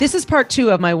This is part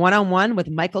 2 of my one-on-one with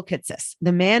Michael Kitces,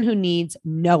 the man who needs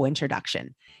no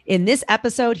introduction. In this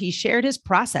episode, he shared his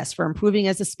process for improving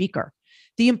as a speaker,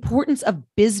 the importance of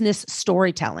business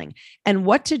storytelling, and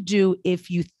what to do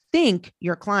if you think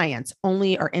your clients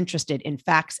only are interested in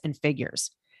facts and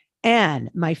figures. And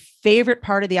my favorite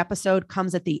part of the episode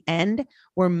comes at the end,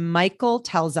 where Michael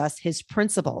tells us his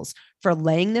principles for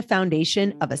laying the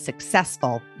foundation of a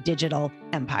successful digital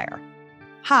empire.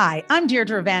 Hi, I'm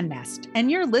Deirdre Van Nest,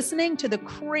 and you're listening to the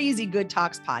Crazy Good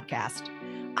Talks podcast.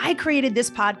 I created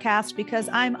this podcast because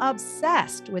I'm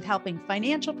obsessed with helping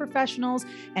financial professionals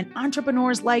and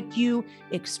entrepreneurs like you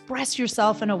express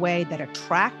yourself in a way that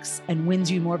attracts and wins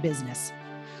you more business.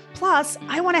 Plus,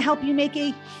 I want to help you make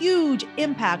a huge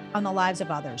impact on the lives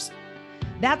of others.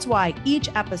 That's why each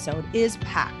episode is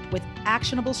packed with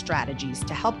actionable strategies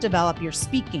to help develop your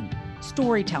speaking,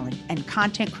 storytelling, and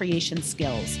content creation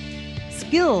skills.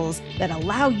 Skills that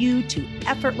allow you to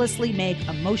effortlessly make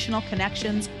emotional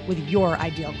connections with your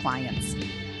ideal clients.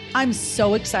 I'm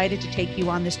so excited to take you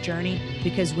on this journey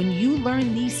because when you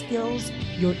learn these skills,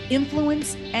 your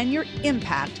influence and your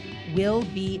impact will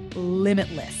be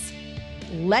limitless.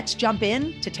 Let's jump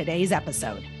in to today's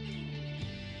episode.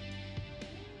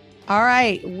 All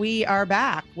right, we are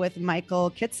back with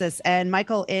Michael Kitces. And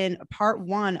Michael, in part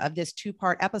 1 of this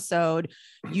 2-part episode,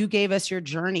 you gave us your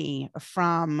journey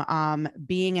from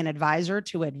being an advisor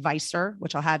to advisor,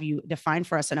 which I'll have you define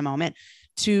for us in a moment,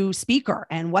 to speaker,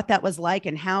 and what that was like,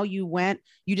 and how you went.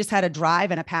 You just had a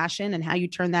drive and a passion, and how you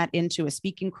turned that into a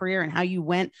speaking career, and how you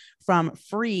went from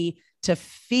free to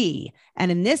fee. And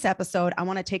in this episode, I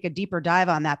want to take a deeper dive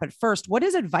on that. But first, what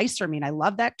does advisor mean? I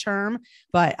love that term,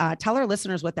 but tell our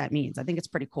listeners what that means. I think it's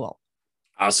pretty cool.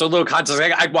 So a little context.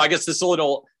 I guess this is a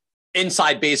little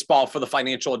inside baseball for the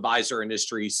financial advisor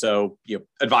industry. So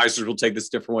advisors will take this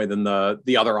a different way than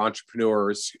the other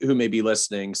entrepreneurs who may be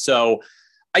listening. So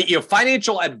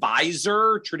financial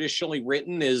advisor, traditionally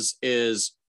written,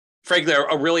 is frankly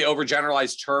a really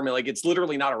overgeneralized term. Like, it's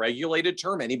literally not a regulated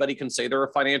term. Anybody can say they're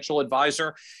a financial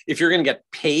advisor. If you're going to get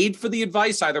paid for the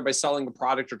advice, either by selling a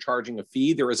product or charging a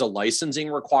fee, there is a licensing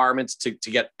requirements to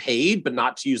get paid, but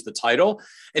not to use the title.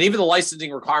 And even the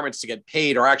licensing requirements to get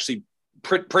paid are actually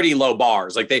pretty low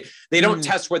bars. Like, they don't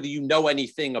test whether you know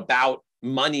anything about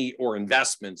money or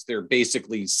investments. They're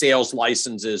basically sales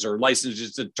licenses, or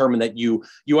licenses to determine that you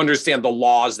understand the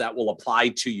laws that will apply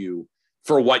to you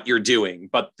for what you're doing.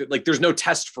 But there's no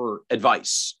test for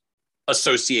advice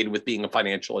associated with being a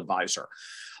financial advisor.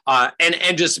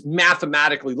 And just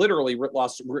mathematically, literally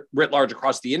writ large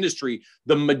across the industry,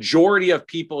 the majority of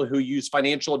people who use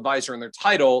financial advisor in their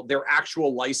title, their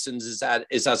actual license is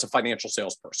as a financial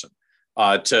salesperson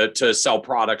to sell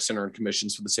products and earn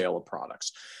commissions for the sale of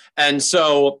products. And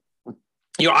so,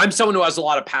 I'm someone who has a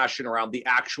lot of passion around the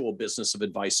actual business of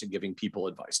advice and giving people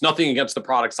advice. Nothing against the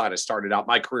product side. I started out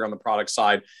my career on the product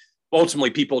side.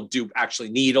 Ultimately, people do actually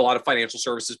need a lot of financial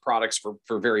services products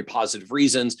for very positive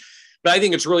reasons. But I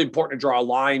think it's really important to draw a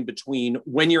line between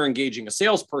when you're engaging a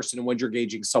salesperson and when you're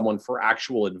engaging someone for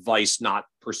actual advice, not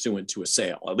pursuant to a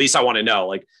sale. At least I want to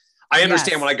know, I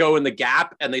understand when I go in the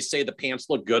Gap and they say the pants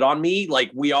look good on me,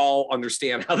 we all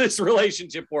understand how this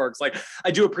relationship works.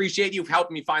 I do appreciate you've helped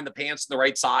me find the pants in the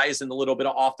right size and a little bit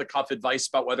of off the cuff advice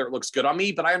about whether it looks good on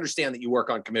me, but I understand that you work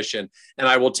on commission, and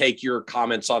I will take your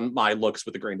comments on my looks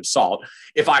with a grain of salt.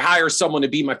 If I hire someone to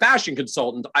be my fashion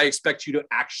consultant, I expect you to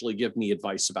actually give me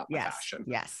advice about my fashion.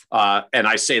 Yes. And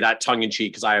I say that tongue in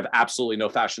cheek because I have absolutely no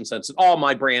fashion sense at all.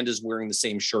 My brand is wearing the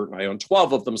same shirt, and I own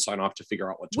 12 of them, so I don't have to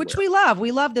figure out what to wear. Which we love.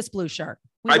 We love this blue shirt.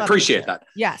 I appreciate that.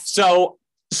 Yes.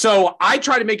 So I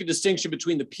try to make a distinction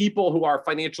between the people who are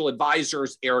financial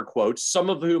advisors, air quotes,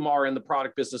 some of whom are in the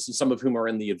product business and some of whom are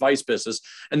in the advice business,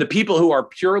 and the people who are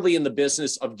purely in the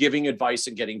business of giving advice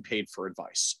and getting paid for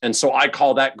advice. And so I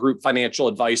call that group financial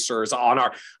advisors. On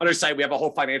our site, we have a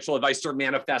whole financial advisor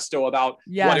manifesto about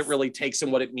what it really takes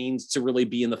and what it means to really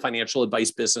be in the financial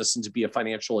advice business and to be a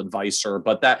financial advisor.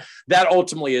 But that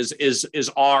ultimately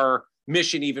is our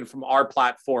mission, even from our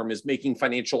platform, is making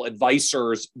financial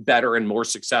advisors better and more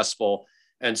successful.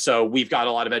 And so we've got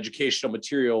a lot of educational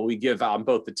material. We give on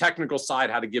both the technical side,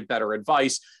 how to give better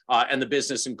advice, and the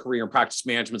business and career and practice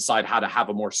management side, how to have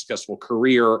a more successful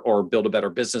career or build a better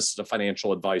business as a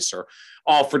financial advisor,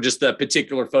 all for just the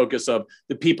particular focus of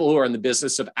the people who are in the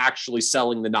business of actually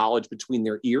selling the knowledge between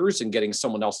their ears and getting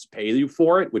someone else to pay you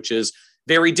for it, which is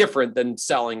very different than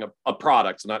selling a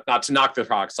product. Not to knock the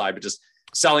product side, but just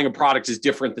selling a product is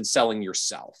different than selling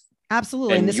yourself.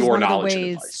 Absolutely. And this is one of the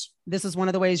ways. This is one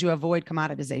of the ways you avoid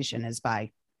commoditization is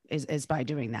by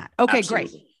doing that. Okay,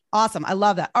 absolutely. Great. Awesome. I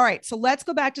love that. All right. So let's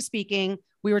go back to speaking.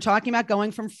 We were talking about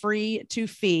going from free to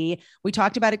fee. We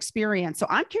talked about experience. So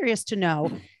I'm curious to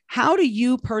know, how do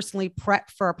you personally prep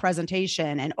for a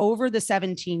presentation? And over the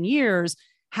 17 years,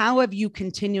 how have you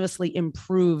continuously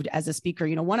improved as a speaker?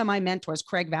 You know, one of my mentors,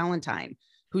 Craig Valentine,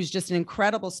 who's just an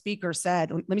incredible speaker,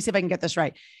 said, let me see if I can get this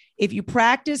right. If you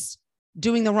practice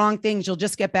doing the wrong things, you'll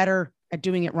just get better at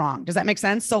doing it wrong. Does that make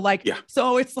sense? So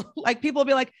so it's like people will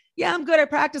be like, yeah, I'm good at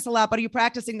practice a lot, but are you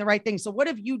practicing the right things? So what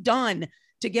have you done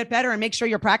to get better and make sure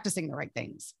you're practicing the right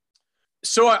things?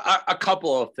 So a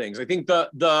couple of things. I think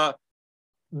the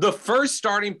first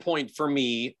starting point for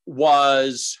me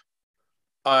was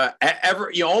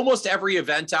almost every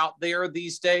event out there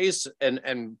these days,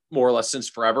 and more or less since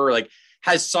forever, like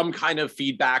has some kind of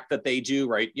feedback that they do,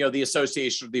 right? You know, the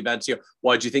association of the events,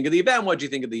 what did you think of the event? What did you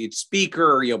think of the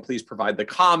speaker? Please provide the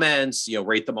comments,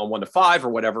 rate them on 1 to 5 or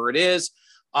whatever it is.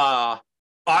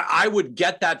 I would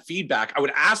get that feedback. I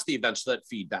would ask the events for that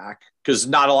feedback, because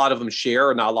not a lot of them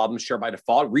share, not a lot of them share by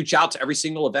default. Reach out to every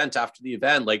single event after the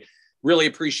event. Like, really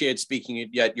appreciate speaking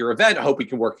at your event. I hope we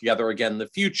can work together again in the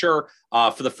future.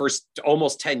 For the first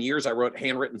almost 10 years, I wrote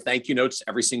handwritten thank you notes to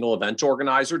every single event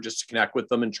organizer just to connect with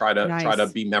them and try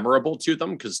to be memorable to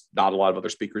them, because not a lot of other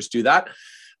speakers do that.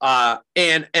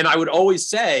 And I would always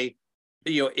say,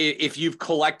 if you've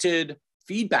collected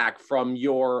feedback from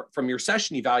your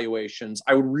session evaluations,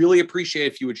 I would really appreciate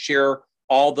if you would share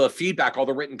all the feedback, all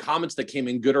the written comments that came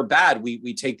in, good or bad.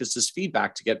 We take this as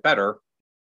feedback to get better.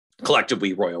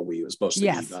 Collectively, royal we was mostly we.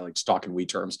 I like to talk in we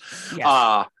terms.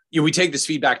 Yes. We take this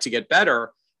feedback to get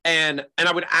better, and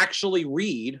I would actually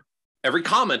read every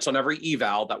comment on every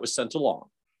eval that was sent along.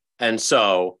 And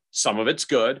so some of it's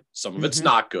good, some of it's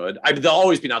not good. There'll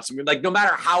always be not something, like, no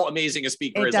matter how amazing a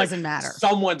speaker is, it doesn't matter.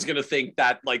 Someone's going to think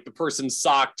that like the person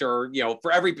sucked, or,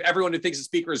 for everyone who thinks a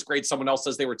speaker is great, someone else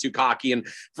says they were too cocky. And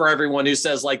for everyone who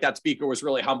says like that speaker was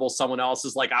really humble, someone else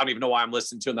is like, I don't even know why I'm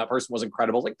listening to him. That person was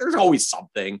incredible. Like, there's always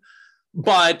something.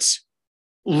 But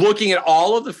looking at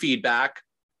all of the feedback,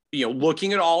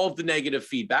 looking at all of the negative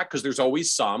feedback, because there's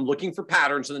always some, looking for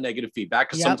patterns in the negative feedback,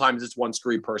 because sometimes it's one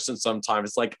screwy person.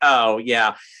 Sometimes it's like, oh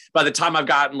yeah, by the time I've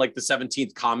gotten like the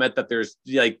 17th comment that there's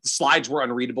like the slides were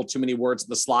unreadable, too many words in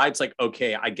the slides, like,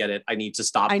 okay, I get it. I need to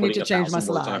stop putting 1,000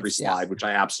 words on every slide, which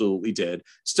I absolutely did.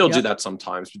 Still do that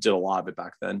sometimes, but did a lot of it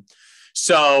back then.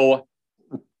 So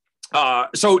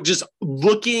just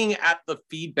looking at the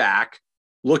feedback,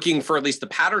 looking for at least the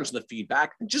patterns in the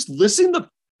feedback, and just listening to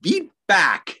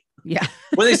feedback. Yeah.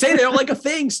 When they say they don't like a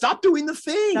thing, stop doing the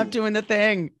thing. Stop doing the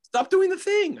thing. Stop doing the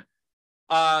thing.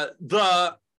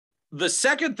 The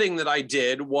second thing that I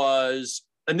did was,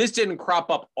 and this didn't crop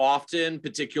up often,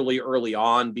 particularly early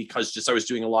on, because just I was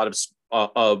doing a lot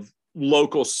of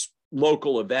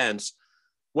local events.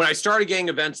 When I started getting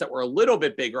events that were a little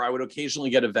bit bigger, I would occasionally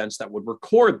get events that would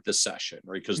record the session,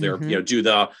 right? Because they're, do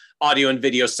the audio and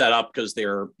video setup, because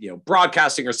they're,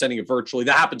 broadcasting or sending it virtually.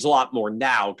 That happens a lot more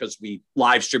now because we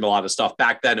live stream a lot of stuff.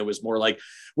 Back then, it was more like,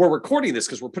 we're recording this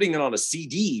because we're putting it on a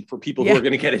CD for people who are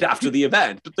going to get it after the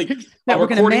event. But like, that we're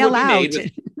going to mail out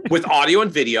with audio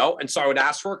and video. And so I would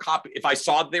ask for a copy. If I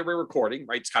saw that they were recording,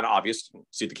 right? It's kind of obvious. You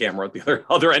see the camera at the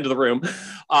other end of the room.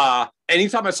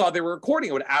 Anytime I saw they were recording,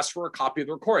 I would ask for a copy of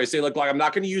the recording. I say, like I'm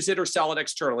not going to use it or sell it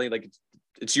externally. Like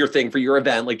it's your thing for your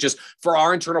event. Like, just for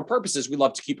our internal purposes, we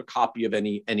love to keep a copy of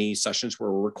any sessions where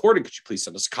we're recording. Could you please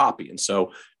send us a copy? And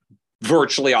so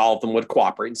virtually all of them would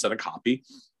cooperate and send a copy.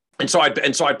 And so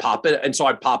I'd pop it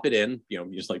in,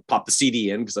 just like pop the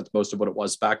CD in, because that's most of what it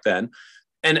was back then,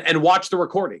 and watch the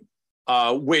recording,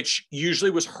 which usually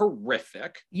was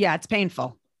horrific. Yeah, it's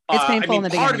painful. It's painful in the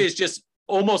beginning. Part of it is just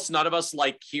almost none of us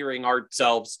like hearing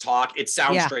ourselves talk. It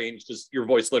sounds strange, because your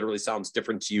voice literally sounds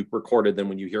different to you recorded than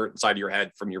when you hear it inside of your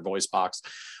head from your voice box.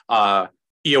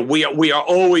 We are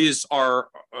always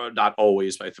not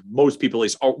always, but most people at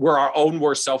least we're our own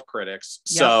worst self-critics.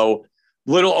 Yep. So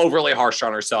little overly harsh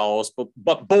on ourselves,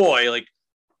 but boy, like,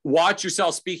 watch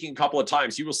yourself speaking a couple of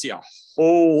times. You will see a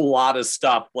whole lot of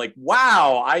stuff like,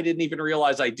 wow, I didn't even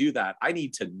realize I do that. I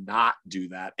need to not do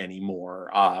that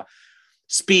anymore.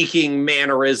 Speaking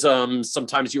mannerisms.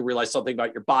 Sometimes you'll realize something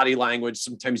about your body language.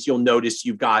 Sometimes you'll notice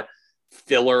you've got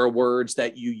filler words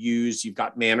that you use. You've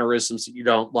got mannerisms that you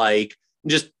don't like.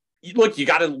 Just look, you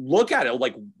got to look at it.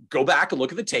 Like, go back and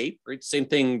look at the tape, right? Same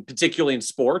thing, particularly in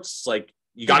sports. Like,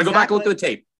 you got to go back and look at the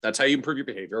tape. That's how you improve your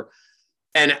behavior.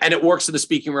 And it works in the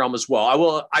speaking realm as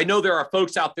well. I know there are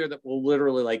folks out there that will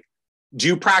literally like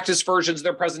do practice versions of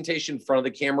their presentation in front of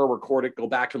the camera, record it, go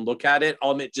back and look at it.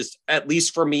 I'll admit, just at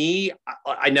least for me,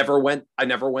 I never went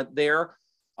there.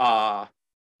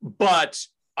 But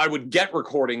I would get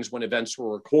recordings when events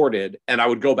were recorded, and I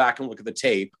would go back and look at the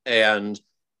tape, and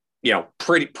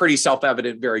pretty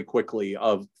self-evident very quickly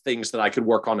of things that I could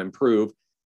work on, improve.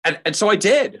 And so I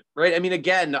did, right? I mean,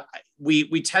 again,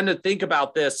 we tend to think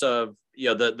about this of,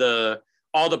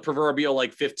 all the proverbial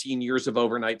like 15 years of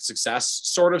overnight success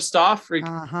sort of stuff.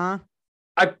 Uh-huh.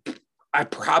 I've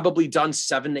probably done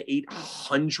 700 to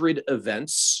 800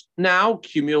 events now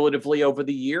cumulatively over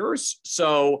the years.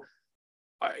 So,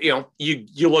 you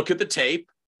look at the tape,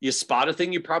 you spot a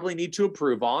thing you probably need to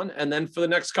improve on. And then for the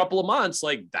next couple of months,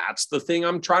 like that's the thing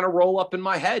I'm trying to roll up in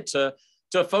my head to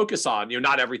focus on,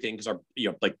 not everything. Cause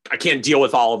I can't deal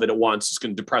with all of it at once. It's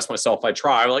going to depress myself if I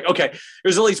try. I'm like, okay,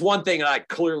 there's at least one thing that I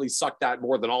clearly sucked at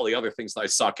more than all the other things that I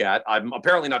suck at. I'm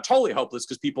apparently not totally hopeless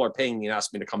because people are paying me and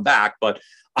asking me to come back, but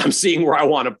I'm seeing where I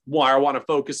want to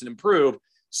focus and improve.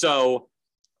 So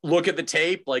look at the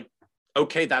tape, like,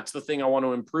 okay, that's the thing I want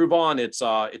to improve on. It's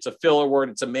a filler word.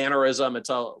 It's a mannerism. It's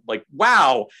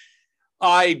wow,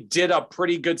 I did a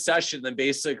pretty good session, then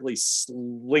basically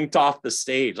slinked off the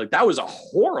stage. Like that was a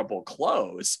horrible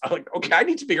close. I'm like, okay, I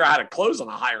need to figure out how to close on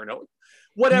a higher note,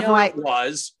 whatever it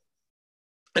was.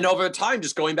 And over time,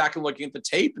 just going back and looking at the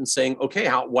tape and saying, okay,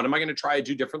 what am I going to try to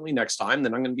do differently next time?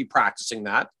 Then I'm going to be practicing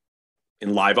that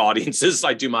in live audiences.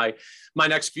 I do my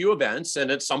next few events,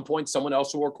 and at some point someone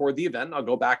else will record the event, and I'll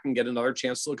go back and get another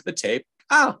chance to look at the tape.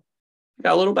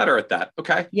 Got a little better at that.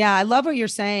 Okay. Yeah. I love what you're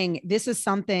saying. This is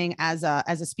something as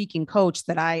a speaking coach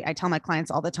that I tell my clients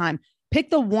all the time.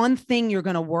 Pick the one thing you're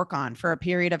going to work on for a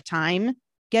period of time,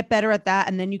 get better at that,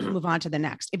 and then you can move on to the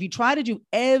next. If you try to do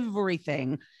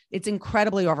everything, it's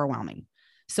incredibly overwhelming.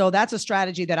 So that's a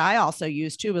strategy that I also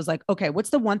use too, is like, okay,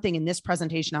 what's the one thing in this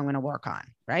presentation I'm going to work on?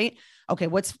 Right. Okay.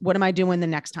 What am I doing the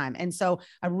next time? And so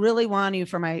I really want you,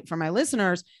 for my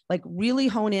listeners, like really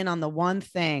hone in on the one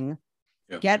thing,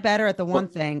 get better at the one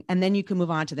thing, and then you can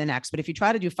move on to the next. But if you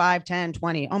try to do 5, 10,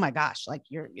 20, oh my gosh, like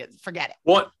you forget it.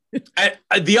 What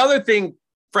the other thing,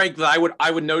 Frank, that I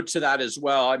would note to that as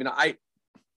well. I mean,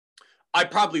 I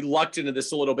probably lucked into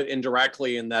this a little bit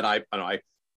indirectly in that I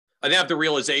didn't have the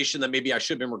realization that maybe I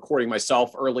should have been recording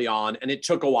myself early on. And it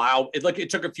took a while. It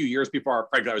took a few years before,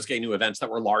 frankly, I was getting new events that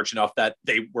were large enough that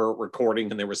they were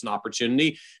recording and there was an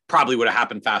opportunity. Probably would have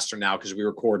happened faster now because we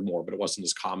record more, but it wasn't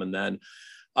as common then.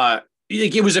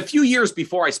 It was a few years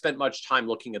before I spent much time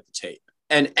looking at the tape.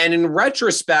 And in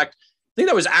retrospect, I think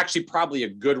that was actually probably a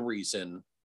good reason,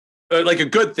 like a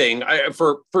good thing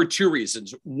for two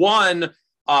reasons. One,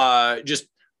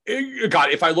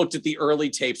 if I looked at the early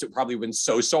tapes, it probably would have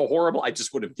been so horrible. I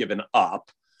just would have given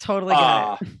up. Totally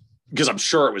get it. Because I'm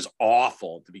sure it was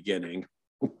awful at the beginning.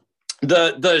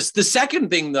 The second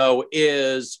thing though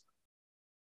is,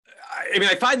 I mean,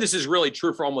 I find this is really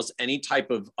true for almost any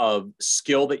type of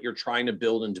skill that you're trying to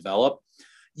build and develop.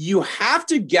 You have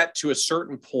to get to a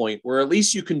certain point where at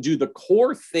least you can do the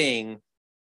core thing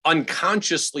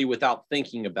unconsciously without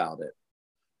thinking about it.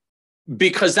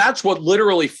 Because that's what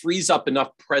literally frees up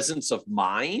enough presence of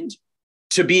mind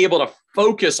to be able to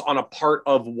focus on a part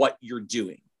of what you're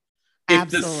doing.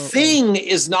 Absolutely. If the thing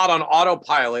is not on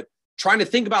autopilot, trying to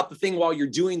think about the thing while you're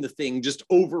doing the thing just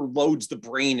overloads the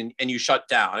brain and you shut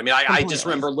down. I mean, I just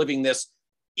remember living this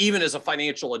even as a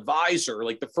financial advisor,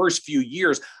 like the first few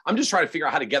years, I'm just trying to figure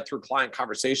out how to get through client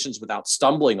conversations without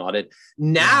stumbling on it.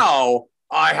 Now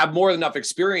I have more than enough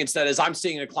experience that as I'm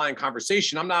seeing a client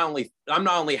conversation, I'm not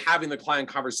only having the client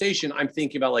conversation, I'm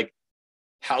thinking about like,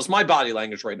 how's my body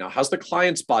language right now? How's the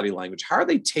client's body language? How are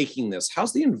they taking this?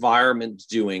 How's the environment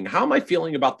doing? How am I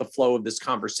feeling about the flow of this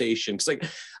conversation? Because like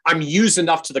I'm used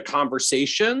enough to the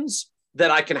conversations that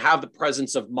I can have the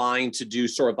presence of mind to do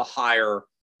sort of the higher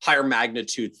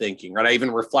magnitude thinking, right? I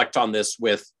even reflect on this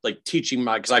with like teaching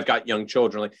because I've got young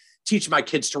children, like teaching my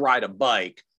kids to ride a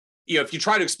bike. If you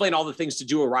try to explain all the things to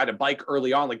do or ride a bike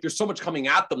early on, like there's so much coming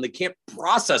at them, they can't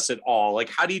process it all. Like,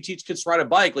 how do you teach kids to ride a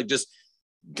bike? Like just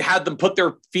had them put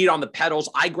their feet on the pedals.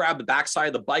 I grabbed the backside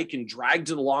of the bike and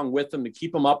dragged it along with them to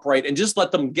keep them upright and just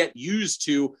let them get used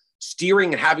to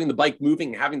steering and having the bike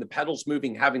moving, having the pedals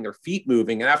moving, having their feet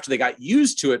moving. And after they got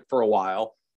used to it for a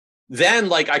while, then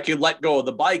like I could let go of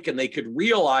the bike and they could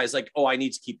realize like, oh, I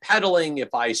need to keep pedaling.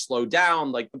 If I slow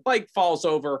down, like the bike falls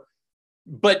over.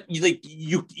 But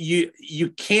you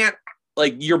can't,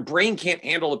 like your brain can't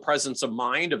handle the presence of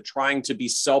mind of trying to be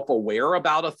self-aware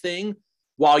about a thing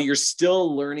while you're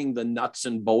still learning the nuts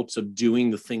and bolts of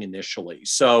doing the thing initially.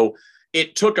 So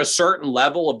it took a certain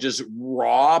level of just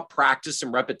raw practice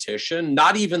and repetition,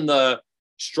 not even the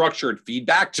structured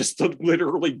feedback, just to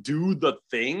literally do the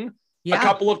thing a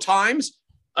couple of times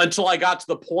until I got to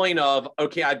the point of,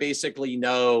 okay, I basically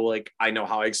know, like, I know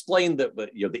how I explain the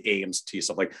AMT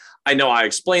stuff. Like, I know I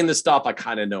explain this stuff. I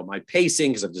kind of know my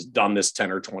pacing because I've just done this 10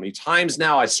 or 20 times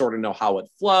now. I sort of know how it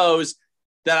flows,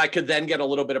 that I could then get a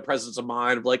little bit of presence of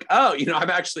mind of like, oh, I'm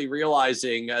actually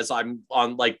realizing as I'm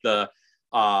on like the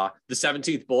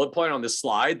 17th bullet point on this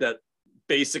slide that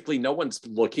basically no one's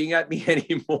looking at me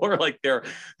anymore. Like they're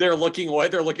looking away.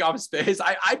 They're looking off space.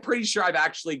 I'm pretty sure I've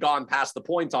actually gone past the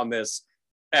point on this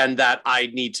and that I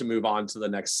need to move on to the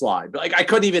next slide. But like, I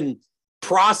couldn't even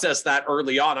process that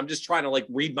early on. I'm just trying to like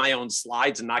read my own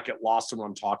slides and not get lost in what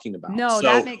I'm talking about. No, so,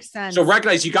 that makes sense. So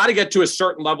recognize you got to get to a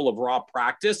certain level of raw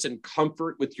practice and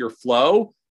comfort with your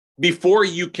flow before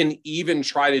you can even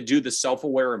try to do the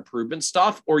self-aware improvement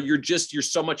stuff, or you're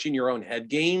so much in your own head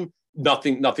game.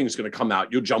 Nothing's going to come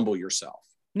out. You'll jumble yourself.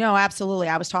 No, absolutely.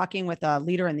 I was talking with a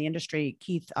leader in the industry,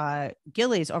 Keith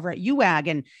Gillies over at UWAG,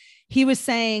 and he was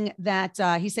saying that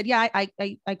he said, yeah,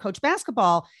 I coach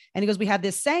basketball. And he goes, we have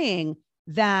this saying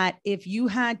that if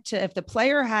the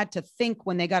player had to think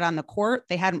when they got on the court,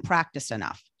 they hadn't practiced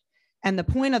enough. And the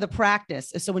point of the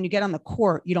practice is so when you get on the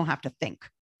court, you don't have to think.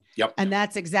 Yep. And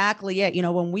that's exactly it.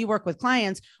 When we work with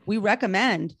clients, we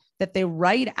recommend that they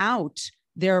write out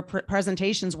their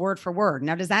presentations word for word.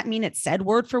 Now, does that mean it's said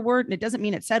word for word? And it doesn't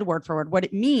mean it's said word for word. What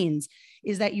it means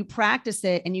is that you practice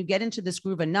it and you get into this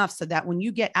groove enough so that when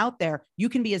you get out there, you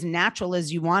can be as natural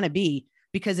as you want to be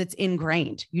because it's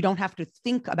ingrained. You don't have to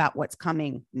think about what's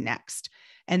coming next.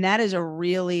 And that is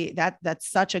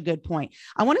that's such a good point.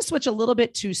 I want to switch a little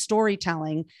bit to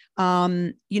storytelling.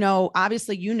 Obviously,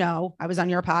 I was on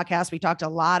your podcast. We talked a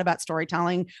lot about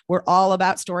storytelling. We're all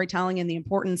about storytelling and the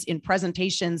importance in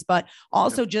presentations, but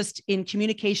also just in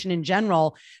communication in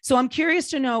general. So I'm curious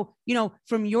to know,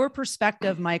 from your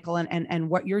perspective, Michael, and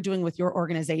what you're doing with your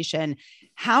organization,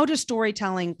 how does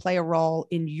storytelling play a role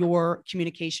in your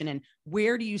communication and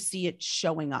where do you see it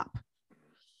showing up?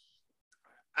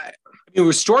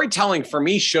 Storytelling for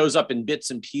me shows up in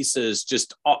bits and pieces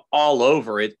just all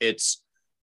over it. It's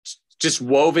just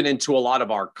woven into a lot of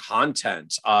our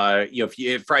content.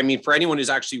 For anyone who's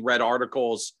actually read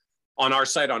articles on our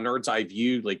site on Nerd's Eye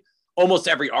View, like almost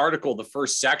every article, the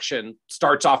first section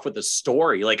starts off with a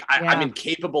story. Like I'm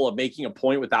incapable of making a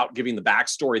point without giving the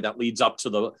backstory that leads up to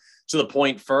the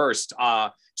point first.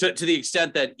 To the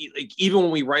extent that even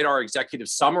when we write our executive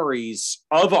summaries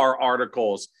of our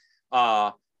articles,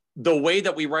 the way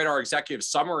that we write our executive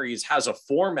summaries has a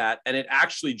format, and it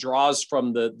actually draws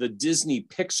from the Disney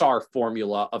Pixar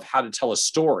formula of how to tell a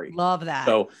story. Love that.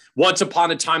 So once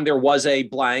upon a time, there was a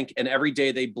blank, and every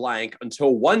day they blank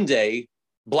until one day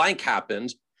blank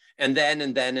happened. And then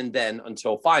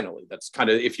until finally. That's kind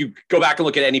of, if you go back and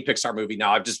look at any Pixar movie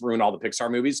now, I've just ruined all the Pixar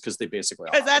movies because they basically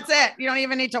are. Because that's it. You don't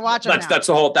even need to watch them. That's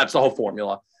the whole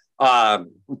formula. But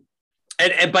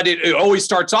it always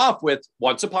starts off with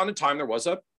once upon a time there was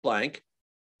a blank,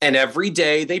 and every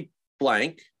day they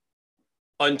blank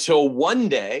until one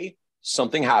day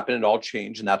something happened and it all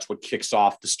changed, and that's what kicks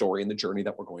off the story and the journey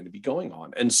that we're going to be going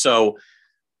on. And so,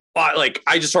 I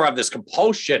just sort of have this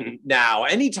compulsion now.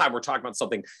 Anytime we're talking about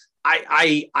something,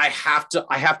 I have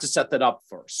to set that up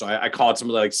first. So I call it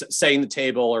something like setting the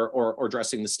table or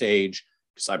dressing the stage,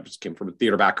 because I just came from a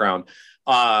theater background.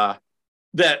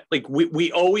 That like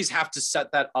we always have to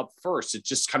set that up first. It's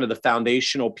just kind of the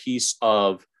foundational piece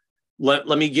of let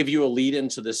me give you a lead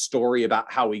into this story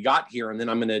about how we got here, and then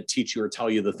I'm going to teach you or tell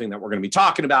you the thing that we're going to be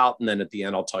talking about, and then at the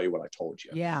end I'll tell you what I told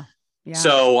you. Yeah.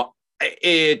 So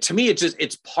to me,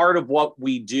 it's part of what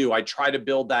we do. I try to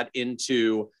build that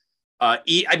into.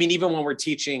 Even when we're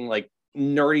teaching like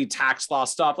nerdy tax law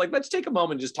stuff, like let's take a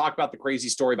moment and just talk about the crazy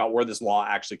story about where this law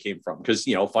actually came from, because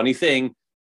funny thing.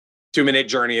 2-minute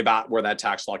journey about where that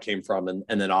tax law came from. And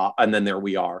then there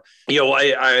we are.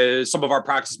 Some of our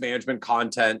practice management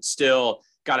content still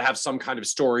got to have some kind of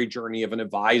story journey of an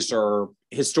advisor,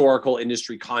 historical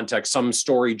industry context, some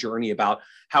story journey about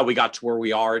how we got to where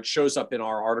we are. It shows up in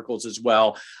our articles as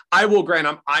well. I will grant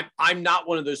I'm not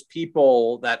one of those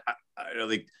people that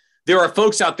there are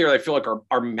folks out there that I feel like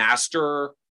are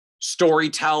master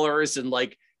storytellers, and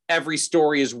like every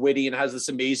story is witty and has this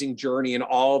amazing journey and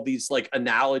all of these like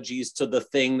analogies to the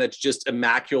thing that's just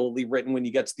immaculately written when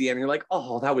you get to the end. You're like,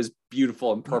 oh, that was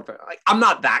beautiful and perfect. Like, I'm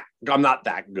not that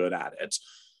good at it,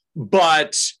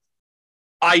 but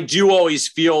I do always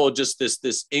feel just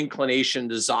this inclination,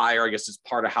 desire. I guess it's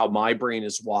part of how my brain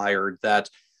is wired, that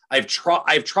I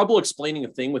have trouble explaining a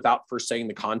thing without first saying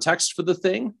the context for the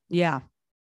thing. Yeah.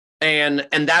 And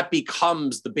that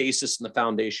becomes the basis and the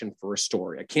foundation for a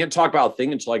story. I can't talk about a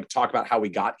thing until I talk about how we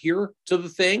got here to the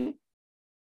thing.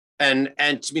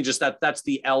 And to me, just that's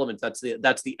the element, that's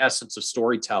the essence of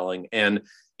storytelling. And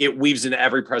it weaves into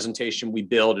every presentation we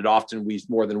build. It often weaves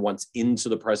more than once into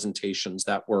the presentations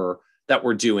that we're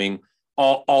doing,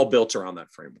 all built around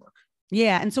that framework.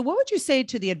 Yeah. And so what would you say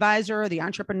to the advisor or the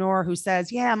entrepreneur who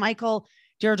says, yeah, Michael,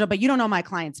 Deirdre, but you don't know my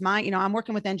clients. I'm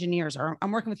working with engineers, or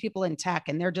I'm working with people in tech,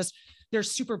 and they're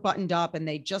super buttoned up and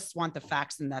they just want the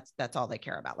facts. And that's all they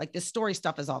care about. Like, this story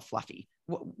stuff is all fluffy.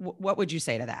 What would you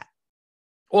say to that?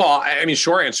 Well, I mean,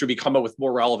 short answer would be come up with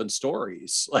more relevant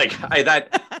stories. Like I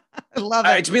love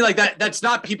it. To me, like that's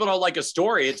not people don't like a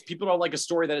story. It's people don't like a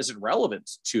story that isn't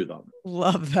relevant to them.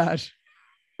 Love that.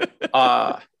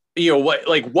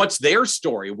 What's their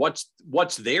story?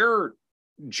 What's their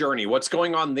journey? What's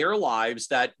going on in their lives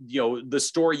that, the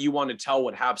story you want to tell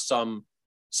would have some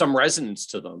resonance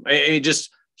to them. Just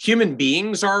human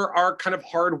beings are kind of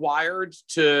hardwired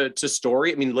to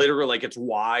story. I mean, literally, like, it's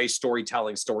why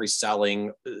storytelling, story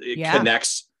selling,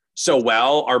 connects so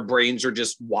well. Our brains are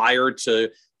just wired to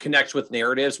connect with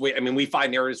narratives. We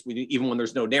find narratives even when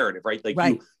there's no narrative, right? Like,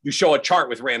 right. You show a chart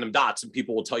with random dots and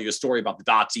people will tell you a story about the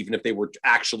dots, even if they were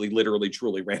actually literally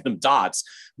truly random dots.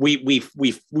 We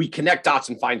connect dots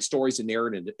and find stories and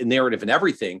narrative and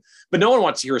everything, but no one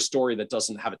wants to hear a story that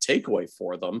doesn't have a takeaway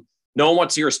for them. No one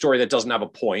wants to hear a story that doesn't have a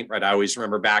point, right? I always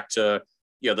remember back to,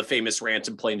 the famous rant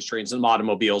in Planes, Trains, and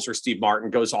Automobiles where Steve Martin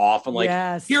goes off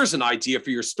and here's an idea for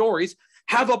your stories.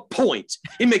 Have a point.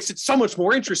 It makes it so much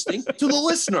more interesting to the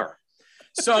listener.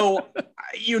 So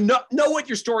you know what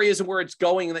your story is and where it's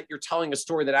going, and that you're telling a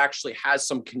story that actually has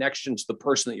some connection to the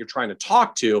person that you're trying to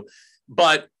talk to.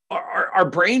 But our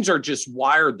brains are just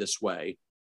wired this way.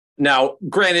 Now,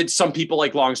 granted, some people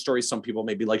like long stories, some people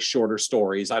maybe like shorter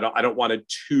stories. I don't want to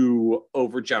too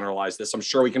overgeneralize this. I'm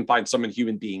sure we can find some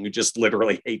human being who just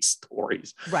literally hates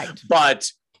stories. Right. But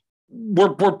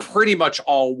we're pretty much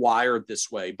all wired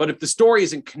this way. But if the story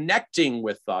isn't connecting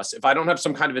with us, if I don't have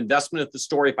some kind of investment with the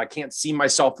story, if I can't see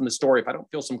myself in the story, if I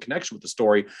don't feel some connection with the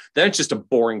story, then it's just a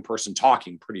boring person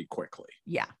talking pretty quickly.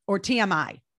 Yeah. Or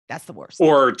TMI. That's the worst.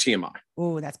 Or TMI.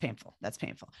 Oh, that's painful. That's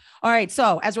painful. All right.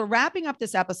 So as we're wrapping up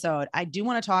this episode, I do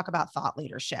want to talk about thought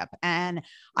leadership. And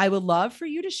I would love for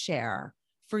you to share,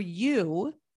 for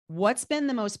you, what's been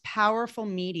the most powerful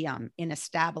medium in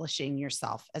establishing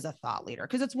yourself as a thought leader?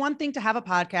 Because it's one thing to have a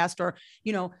podcast or,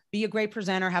 be a great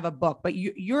presenter, have a book, but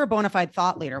you're a bona fide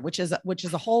thought leader, which is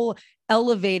a whole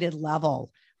elevated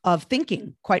level of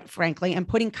thinking, quite frankly, and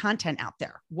putting content out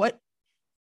there.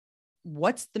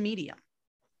 What's the medium?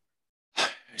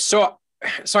 So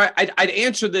I'd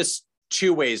answer this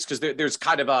two ways, because there's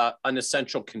kind of an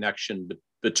essential connection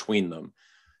between them.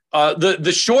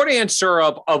 The short answer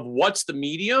of what's the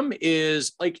medium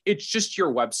is, like, it's just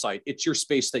your website. It's your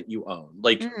space that you own.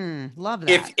 Like, love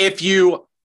that.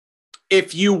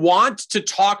 If you want to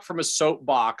talk from a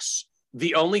soapbox,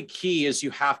 the only key is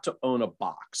you have to own a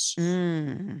box.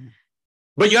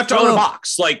 But you have to own a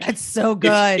box. Like, that's so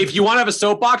good. If you want to have a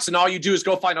soapbox and all you do is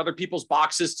go find other people's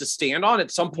boxes to stand on,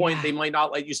 at some point they might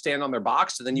not let you stand on their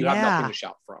box, and then you have nothing to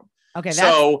shout from. Okay,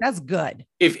 so that's good.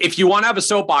 If you want to have a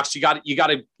soapbox, you got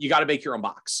to make your own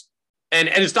box, and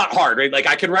it's not hard, right? Like,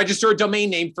 I can register a domain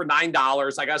name for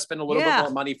 $9. I got to spend a little bit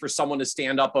more money for someone to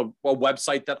stand up a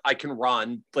website that I can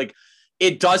run. Like,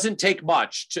 it doesn't take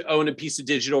much to own a piece of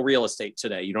digital real estate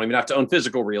today. You don't even have to own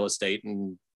physical real estate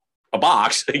and a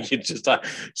box. It's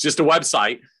just a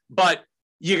website, but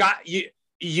you got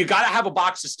to have a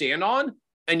box to stand on,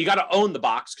 and you got to own the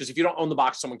box, because if you don't own the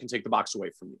box, someone can take the box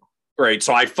away from you. Right.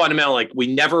 So I fundamentally, we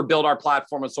never built our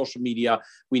platform on social media.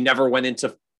 We never went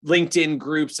into LinkedIn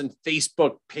groups and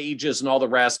Facebook pages and all the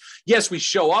rest. Yes, we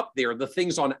show up there. The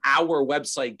things on our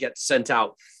website get sent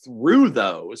out through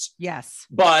those. Yes.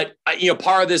 But,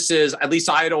 part of this is, at least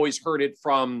I had always heard it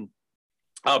from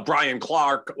Brian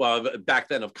Clark, back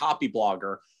then, of Copy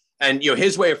Blogger. And,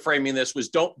 his way of framing this was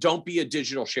don't be a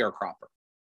digital sharecropper.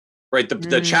 Right.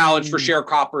 The challenge for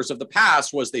sharecroppers of the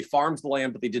past was they farmed the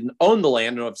land, but they didn't own the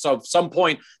land. And so at some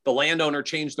point, the landowner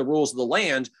changed the rules of the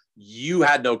land, you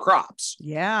had no crops.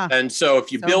 Yeah. And so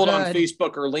if you build on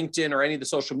Facebook or LinkedIn or any of the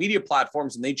social media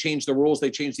platforms, and they change the rules,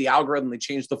 they change the algorithm, they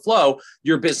change the flow,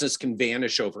 your business can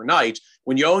vanish overnight.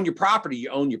 When you own your property, you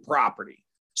own your property.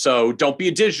 So don't be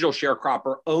a digital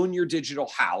sharecropper. Own your digital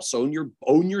house. Own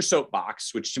your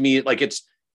soapbox, which to me, like,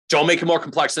 don't make it more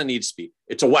complex than it needs to be.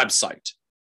 It's a website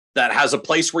that has a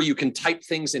place where you can type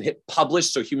things and hit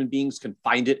publish so human beings can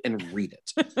find it and read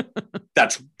it.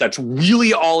 That's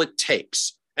really all it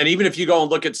takes. And even if you go and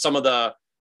look at some of the,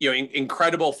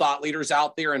 incredible thought leaders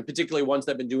out there, and particularly ones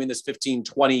that have been doing this 15,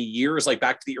 20 years, like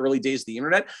back to the early days of the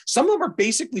internet. Some of them are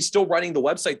basically still running the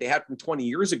website they had from 20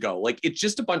 years ago. Like, it's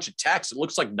just a bunch of text. It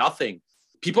looks like nothing.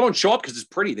 People don't show up because it's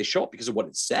pretty. They show up because of what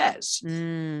it says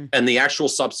and the actual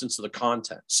substance of the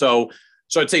content. So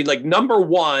I'd say, like, number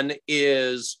one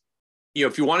is,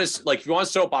 if you want a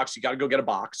soapbox, you got to go get a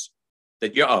box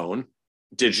that you own.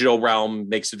 Digital Realm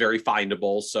makes it very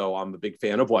findable. So I'm a big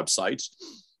fan of websites.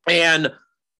 And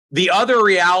the other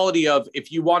reality of,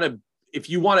 if you want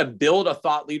to build a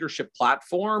thought leadership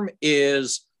platform,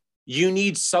 is you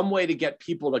need some way to get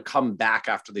people to come back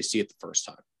after they see it the first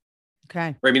time.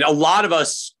 Okay. I mean, a lot of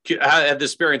us have the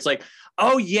experience, like,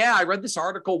 oh yeah, I read this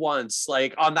article once,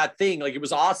 like, on that thing, like, it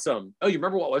was awesome. Oh, you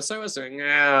remember what website it was? Like,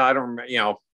 I don't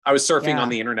remember. I was surfing on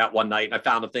the internet one night and I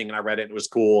found a thing and I read it and it was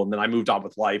cool. And then I moved on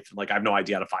with life. And, like, I have no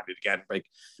idea how to find it again. Like,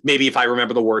 maybe if I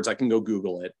remember the words, I can go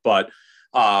Google it. But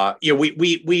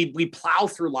we plow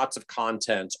through lots of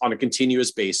content on a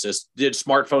continuous basis. Did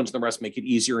smartphones and the rest make it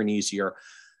easier and easier?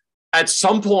 At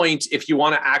some point, if you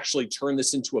want to actually turn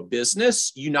this into a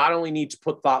business, you not only need to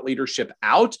put thought leadership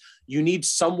out, you need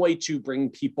some way to bring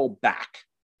people back.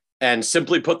 And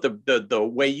simply put,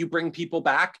 the way you bring people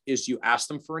back is you ask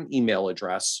them for an email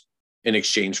address in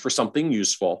exchange for something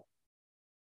useful.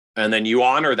 And then you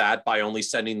honor that by only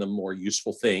sending them more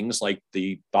useful things, like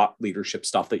the thought leadership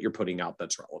stuff that you're putting out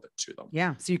that's relevant to them.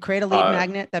 Yeah. So you create a lead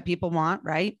magnet that people want,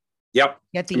 right? Yep.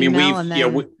 Get the email and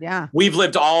then, we've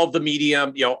lived all of the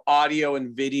medium, audio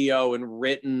and video and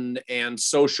written and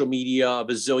social media, a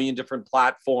bazillion different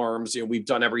platforms. We've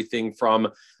done everything from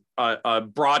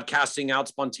broadcasting out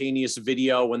spontaneous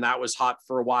video when that was hot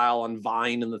for a while on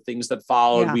Vine and the things that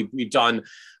followed. Yeah. We've done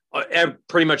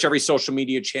pretty much every social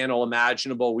media channel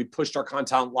imaginable. We pushed our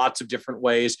content lots of different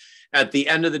ways. At the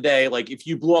end of the day, like, if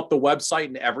you blew up the website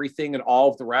and everything and all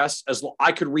of the rest,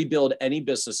 I could rebuild any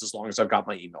business as long as I've got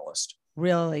my email list.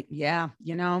 Really? Yeah.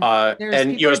 And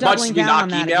as much as we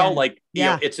knock email, like,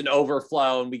 it's an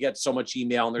overflow and we get so much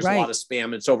email and there's a lot of spam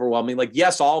and it's overwhelming. Like,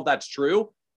 yes, all of that's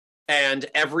true. And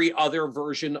every other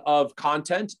version of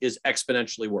content is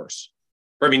exponentially worse.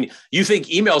 I mean, you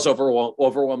think email's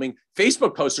overwhelming.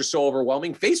 Facebook posts are so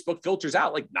overwhelming. Facebook filters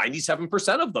out like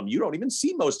 97% of them. You don't even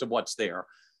see most of what's there,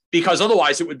 because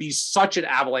otherwise it would be such an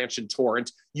avalanche and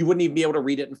torrent. You wouldn't even be able to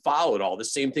read it and follow it all. The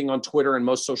same thing on Twitter and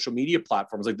most social media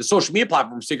platforms. Like, the social media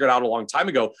platforms figured out a long time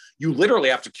ago, you literally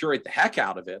have to curate the heck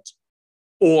out of it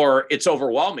or it's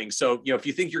overwhelming. So, if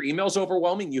you think your email's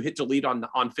overwhelming, you hit delete on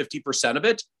 50% of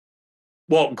it.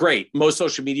 Well, great. Most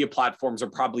social media platforms are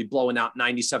probably blowing out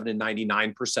 97 and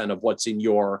 99% of what's in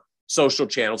your social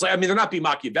channels. I mean, they're not being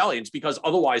Machiavellians, because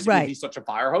otherwise it would be such a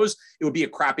fire hose. It would be a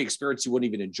crappy experience. You wouldn't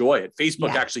even enjoy it. Facebook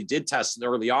actually did tests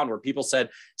early on where people said,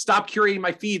 stop curating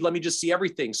my feed. Let me just see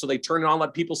everything. So they turned it on,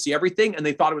 let people see everything. And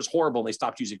they thought it was horrible. And they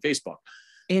stopped using Facebook.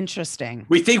 Interesting.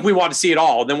 We think we want to see it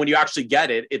all. And then when you actually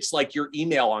get it, it's like your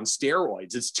email on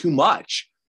steroids. It's too much.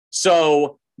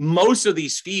 So most of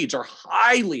these feeds are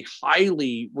highly,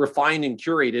 highly refined and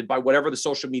curated by whatever the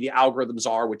social media algorithms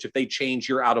are, which if they change,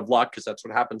 you're out of luck, because that's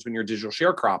what happens when you're a digital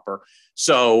sharecropper.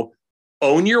 So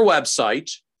own your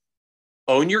website,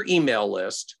 own your email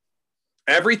list.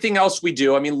 Everything else we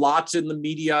do, I mean, lots in the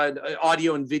media,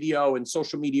 audio and video and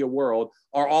social media world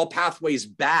are all pathways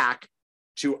back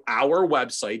to our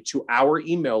website, to our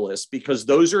email list, because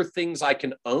those are things I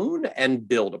can own and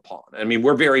build upon. I mean,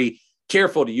 we're very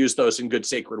careful to use those in good,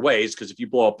 sacred ways, because if you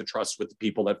blow up the trust with the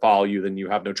people that follow you, then you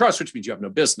have no trust, which means you have no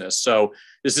business. So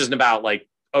this isn't about like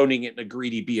owning it in a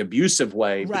greedy, be abusive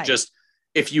way, but just,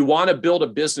 if you want to build a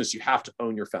business, you have to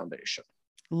own your foundation.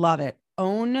 Love it.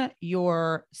 Own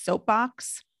your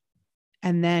soapbox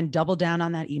and then double down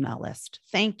on that email list.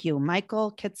 Thank you,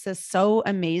 Michael Kitces. So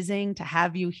amazing to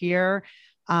have you here.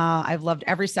 I've loved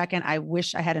every second. I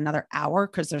wish I had another hour,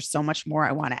 because there's so much more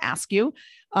I want to ask you.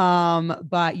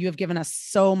 But you have given us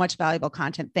so much valuable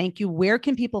content. Thank you. Where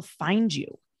can people find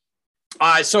you?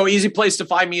 So easy place to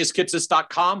find me is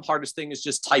kitces.com. Hardest thing is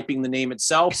just typing the name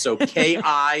itself. So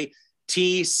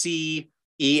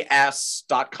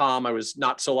KITCES.com. I was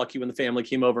not so lucky when the family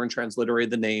came over and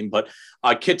transliterated the name, but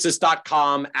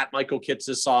kitces.com, at Michael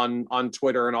Kitces on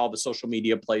Twitter and all the social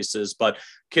media places. But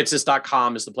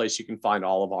kitces.com is the place you can find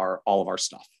all of our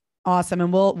stuff. Awesome.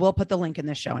 And we'll put the link in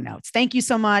the show notes. Thank you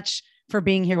so much for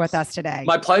being here with us today.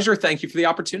 My pleasure. Thank you for the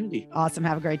opportunity. Awesome.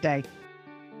 Have a great day.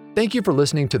 Thank you for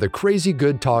listening to the Crazy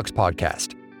Good Talks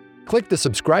podcast. Click the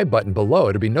subscribe button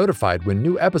below to be notified when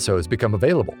new episodes become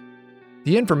available.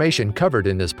 The information covered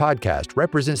in this podcast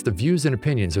represents the views and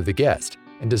opinions of the guest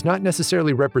and does not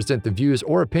necessarily represent the views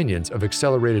or opinions of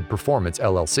Accelerated Performance,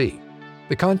 LLC.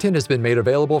 The content has been made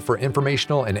available for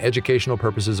informational and educational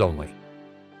purposes only.